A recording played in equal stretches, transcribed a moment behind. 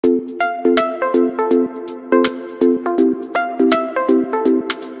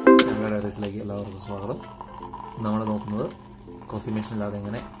സ്വാഗതം. നമ്മൾ നോക്കുന്നത് കോഫി മെഷീനില്ലാതെ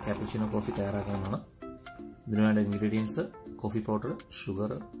എങ്ങനെ കാപ്പുച്ചിനോ coffee തയ്യാറാക്കാമെന്നാണ്. ഇതിനുവേണ്ട ingredients coffee powder,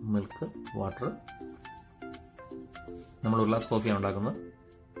 sugar, milk, water. നമ്മൾ ഒരു ഗ്ലാസ് കോഫിയാണ് ഉണ്ടാക്കുന്നത്.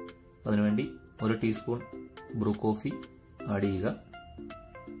 അതിനുവേണ്ടി 1 ടീസ്പൂൺ ബ്രൂ കോഫി ആഡ് ചെയ്യുക.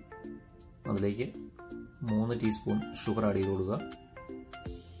 അതിലേക്ക് 3 ടീസ്പൂൺ ഷുഗർ ആഡ് ചെയ്ത് കൊടുക്കുക.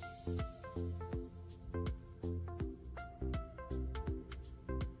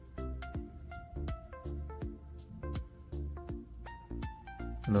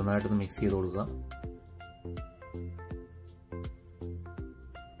 നന്നായിട്ടൊന്ന് മിക്സ് ചെയ്ത് കൊടുക്കുക.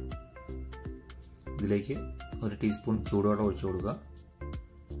 ഇതിലേക്ക് 1 ടീസ്പൂൺ ചൂടുവെള്ളം ഒഴിച്ചു കൊടുക്കുക.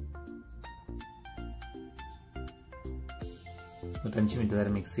 എന്നിട്ട് 5 മിനിറ്റ്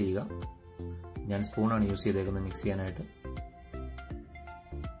നേരം മിക്സ് ചെയ്യുക. ഞാൻ സ്പൂണാണ് യൂസ് ചെയ്തേക്കുന്നത് മിക്സ് ചെയ്യാനായിട്ട്.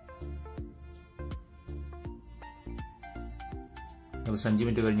 അത് 5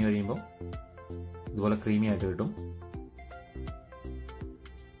 മിനിറ്റ് കഴിഞ്ഞ് കഴിയുമ്പോൾ ഇതുപോലെ ക്രീമി ആയിട്ട് കിട്ടും.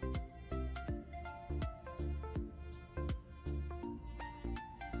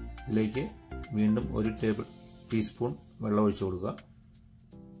 ഇതിലേക്ക് വീണ്ടും 1 ടീസ്പൂൺ വെള്ളം ഒഴിച്ചു കൊടുക്കുക.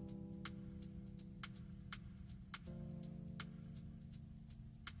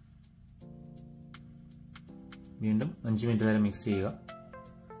 വീണ്ടും 5 മിനിറ്റ് നേരം മിക്സ് ചെയ്യുക.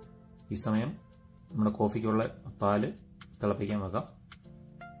 ഈ സമയം നമ്മുടെ കോഫിക്കുള്ള പാല് തിളപ്പിക്കാൻ വെക്കാം.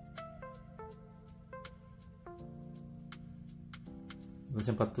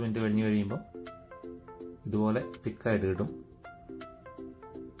 ഏകദേശം 10 മിനിറ്റ് കഴിഞ്ഞ് കഴിയുമ്പോൾ ഇതുപോലെ തിക്കായിട്ട് കിട്ടും.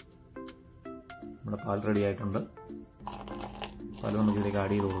 നമ്മുടെ പാൽ റെഡി ആയിട്ടുണ്ട്. പാൽ നമുക്ക് ഇതിലേക്ക്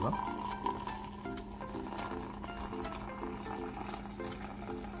ആഡ് ചെയ്ത് കൊടുക്കാം.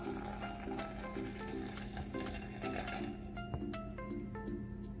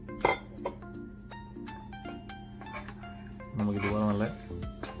 നമുക്ക് ഇതുപോലെ നല്ല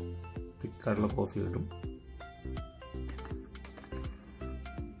തിക്കായിട്ടുള്ള കോഫി കിട്ടും.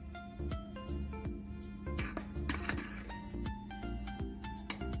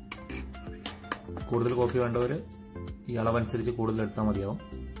 കൂടുതൽ കോഫി വേണ്ടവർ ഈ അളവനുസരിച്ച് കൂടുതൽ എടുത്താൽ മതിയാവും.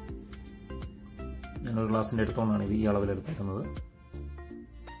 ഞാനൊരു ഗ്ലാസിൻ്റെ എടുത്തുകൊണ്ടാണ് ഇത് ഈ അളവിൽ എടുത്തേക്കുന്നത്.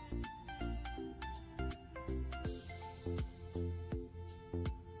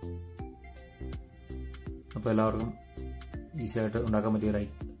 അപ്പോൾ എല്ലാവർക്കും ഈസി ആയിട്ട് ഉണ്ടാക്കാൻ പറ്റിയ ഒരു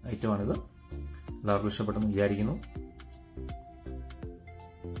ഐറ്റമാണിത്. എല്ലാവർക്കും ഇഷ്ടപ്പെട്ടെന്ന് വിചാരിക്കുന്നു.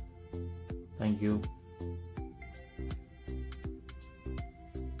 Thank you.